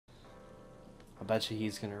I bet you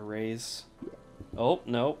he's gonna raise. Oh,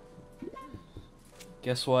 no.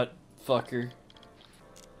 Guess what, fucker?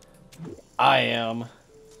 I am.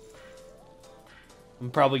 I'm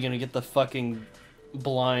probably gonna get the fucking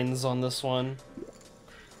blinds on this one.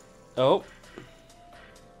 Oh.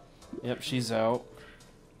 Yep, she's out.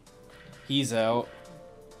 He's out.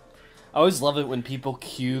 I always love it when people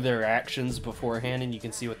cue their actions beforehand and you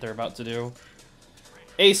can see what they're about to do.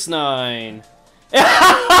 Ace 9!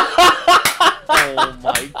 Oh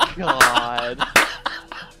my god.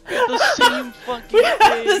 We have the same fucking We have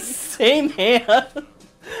thing. the same hand!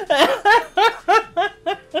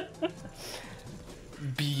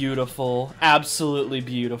 Beautiful. Absolutely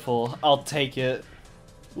beautiful. I'll take it.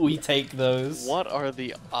 We take those. What are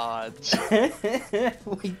the odds?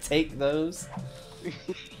 We take those.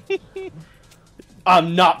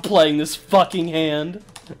 I'm not playing this fucking hand.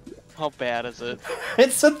 How bad is it?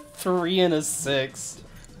 It's a 3 and a 6.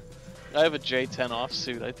 I have a J10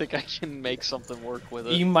 offsuit. I think I can make something work with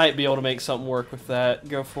it. You might be able to make something work with that.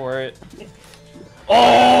 Go for it.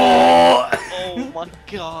 Oh! Oh my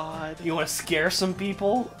god. You want to scare some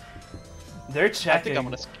people? They're checking.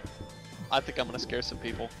 I think I'm gonna scare some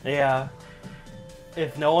people. Yeah.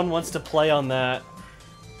 If no one wants to play on that.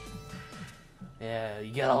 Yeah,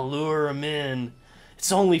 you gotta lure them in.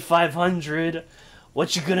 It's only 500.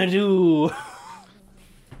 What you gonna do?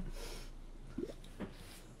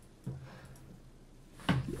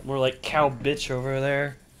 More like cow bitch over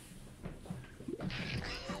there.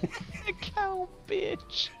 Cow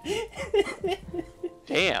bitch.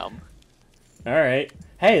 Damn. All right.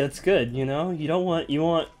 Hey, that's good. You know, you don't want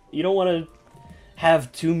to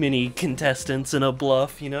have too many contestants in a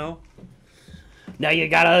bluff. You know. Now you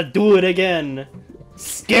gotta do it again.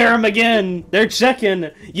 Scare them again. They're checking.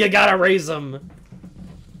 You gotta raise them.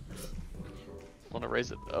 Want to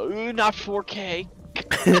raise it? Oh, not 4K.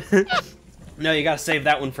 No, you gotta save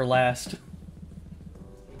that one for last.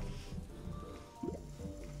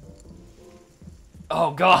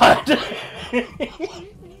 Oh God.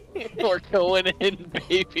 We're going in,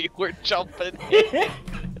 baby. We're jumping in.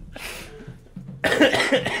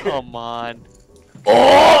 Come on.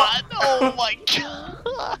 Oh! Oh my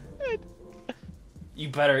god. You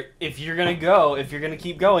better, if you're gonna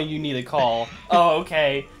keep going, you need a call. Oh,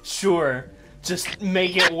 okay, sure. Just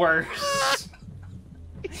make it worse.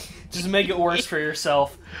 Just make it worse for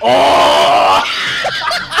yourself. Oh!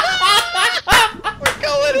 We're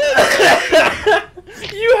going in.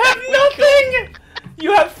 You have nothing!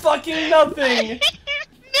 You have fucking nothing!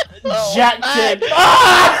 No, Jacked it!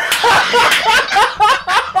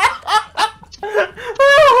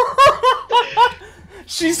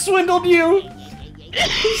 She swindled you!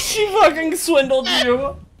 She fucking swindled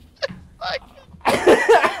you!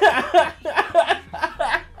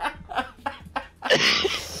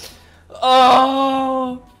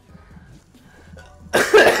 Oh!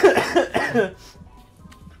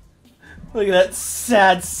 Look at that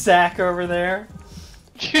sad sack over there.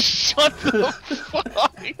 Just shut the fuck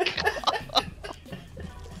up.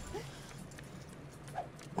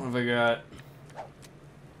 What have I got?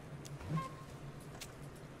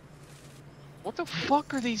 What the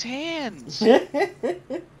fuck are these hands?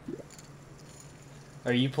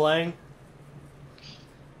 Are you playing?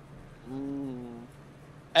 Ooh.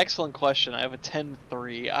 Excellent question. I have a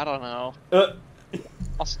 10-3. I don't know.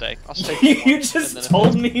 I'll stay. I'll stay. You just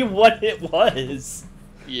told me what it was.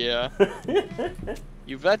 Yeah.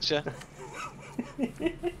 You betcha.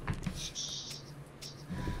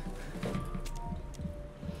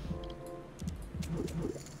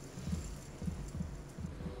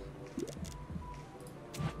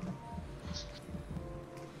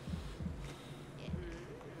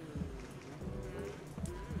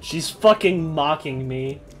 She's fucking mocking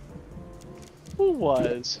me. Who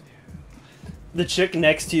was? The chick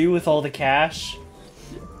next to you with all the cash.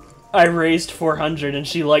 I raised 400 and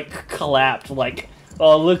she like clapped like,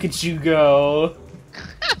 oh look at you go.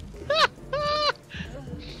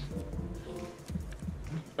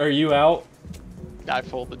 Are you out? I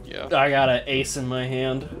folded, yeah. I got an ace in my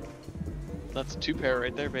hand. That's a 2-pair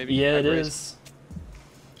right there, baby. Yeah, I'd it raise. is.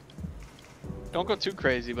 Don't go too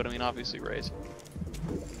crazy, but I mean, obviously raise.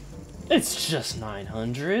 It's just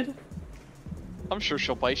 900. I'm sure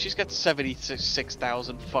she'll bite. She's got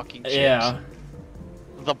 76,000 fucking chips. Yeah.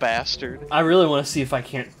 The bastard. I really want to see if I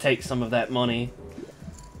can't take some of that money.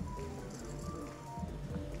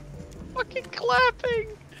 Fucking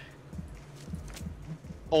clapping.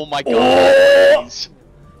 Oh my god. Oh! Please.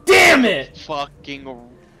 Damn it! Fucking.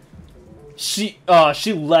 She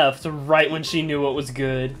left right when she knew what was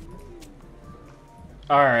good.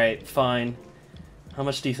 Alright, fine. How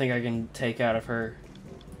much do you think I can take out of her?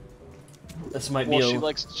 This might Well, be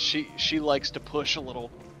she likes to push a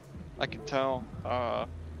little. I can tell. At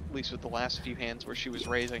least with the last few hands where she was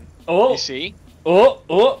raising. Oh! You see?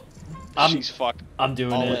 Oh! She's fucked. I'm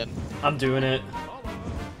doing All it. in. I'm doing it.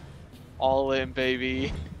 All in,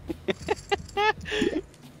 baby.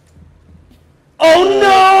 Oh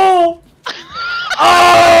no!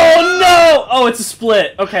 Oh no! Oh, it's a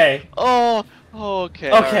split. Okay. Oh,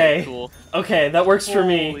 okay. Okay. Right, cool. Okay, that works for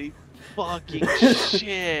me. Holy fucking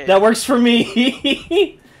shit. That works for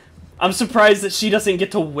me. I'm surprised that she doesn't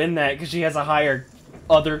get to win that because she has a higher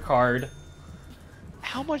other card.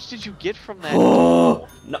 How much did you get from that?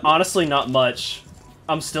 Honestly, not much.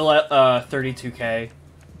 I'm still at 32k.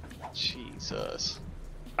 Jesus.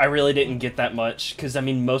 I really didn't get that much because I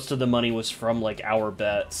mean most of the money was from like our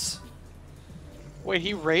bets. Wait,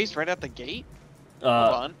 he raised right at the gate?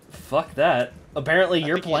 Hold on. Fuck that. Apparently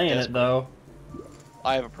you're playing it though.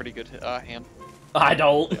 I have a pretty good hand. I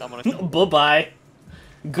don't. I'm gonna... Bye-bye.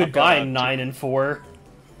 Goodbye, 9 and 4.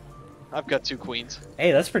 I've got 2 queens.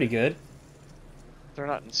 Hey, that's pretty good. They're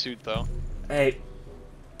not in suit though. Hey.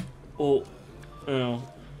 Oh. Oh.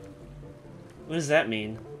 What does that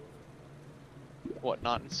mean? What,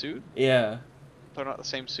 not in suit? Yeah. They're not the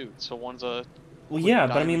same suit. So one's a well, yeah,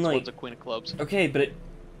 but I mean, like, one's a queen of clubs. Okay, but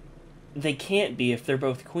they can't be if they're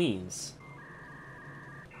both queens.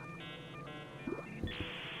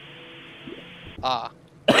 Ah.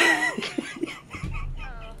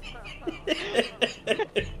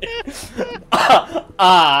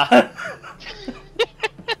 Ah.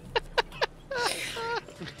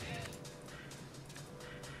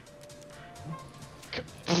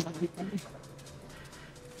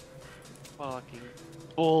 Fucking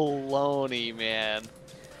baloney, man.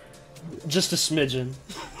 Just a smidgen.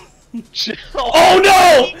 Oh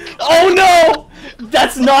no! Oh no!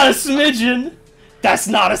 That's not a smidgen! That's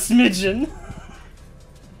not a smidgen!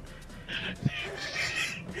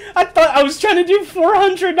 I thought I was trying to do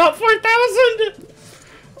 400, not 4,000!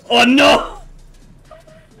 Oh no!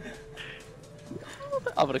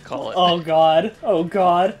 I'm gonna call it. Oh god. Oh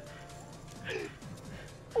god.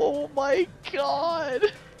 Oh my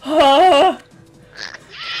god! Huh?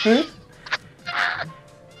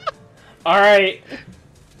 Alright.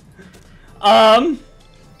 Oh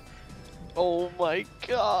my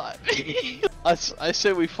god. I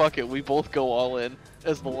say we fuck it. We both go all in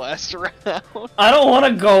as the last round. I don't want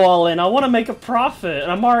to go all in. I want to make a profit.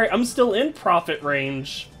 And I'm still in profit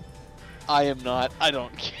range. I am not. I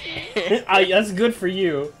don't care. That's good for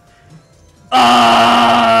you. Ah!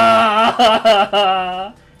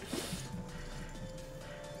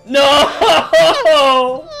 No!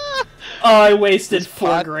 Oh, I wasted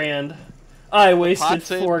 4 grand. I wasted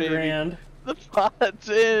 4 grand. The pot's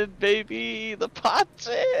in, baby. The pot's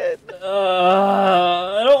in.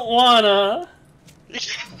 I don't wanna.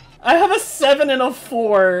 I have a 7 and a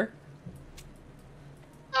 4.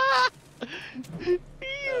 You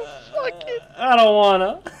fucking... I don't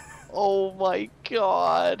wanna. Oh my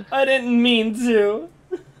god. I didn't mean to.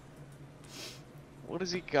 What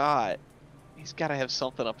has he got? He's gotta have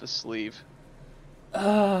something up his sleeve.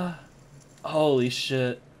 Holy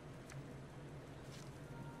shit.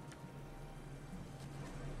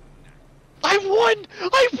 I won!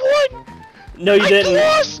 I won! No, you didn't.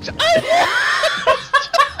 I lost! I lost!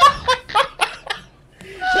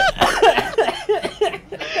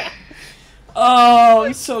 Oh,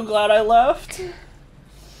 I'm so glad I left.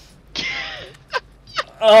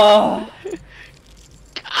 Oh.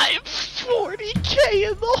 I'm 40k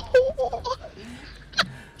in the hole!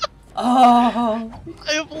 Oh.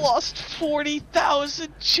 I have lost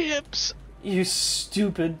 40,000 chips! You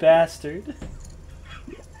stupid bastard.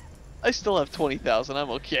 I still have 20,000, I'm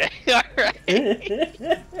okay.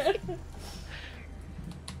 Alright.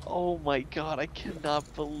 Oh my god, I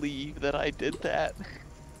cannot believe that I did that.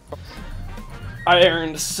 I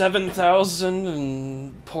earned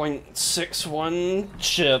 7,000.61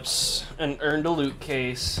 chips and earned a loot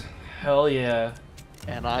case. Hell yeah.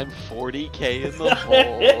 And I'm 40k in the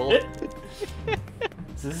hole.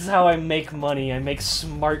 This is how I make money. I make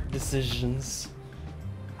smart decisions.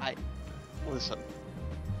 Listen.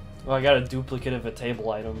 Well, I got a duplicate of a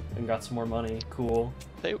table item and got some more money. Cool.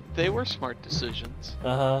 They were smart decisions.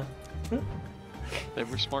 Uh-huh. They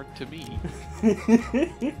were smart to me.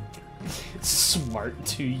 Smart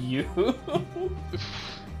to you.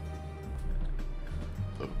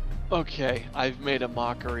 Okay, I've made a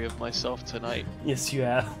mockery of myself tonight. Yes, you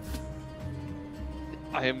have.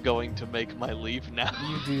 I am going to make my leave now.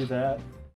 You do that.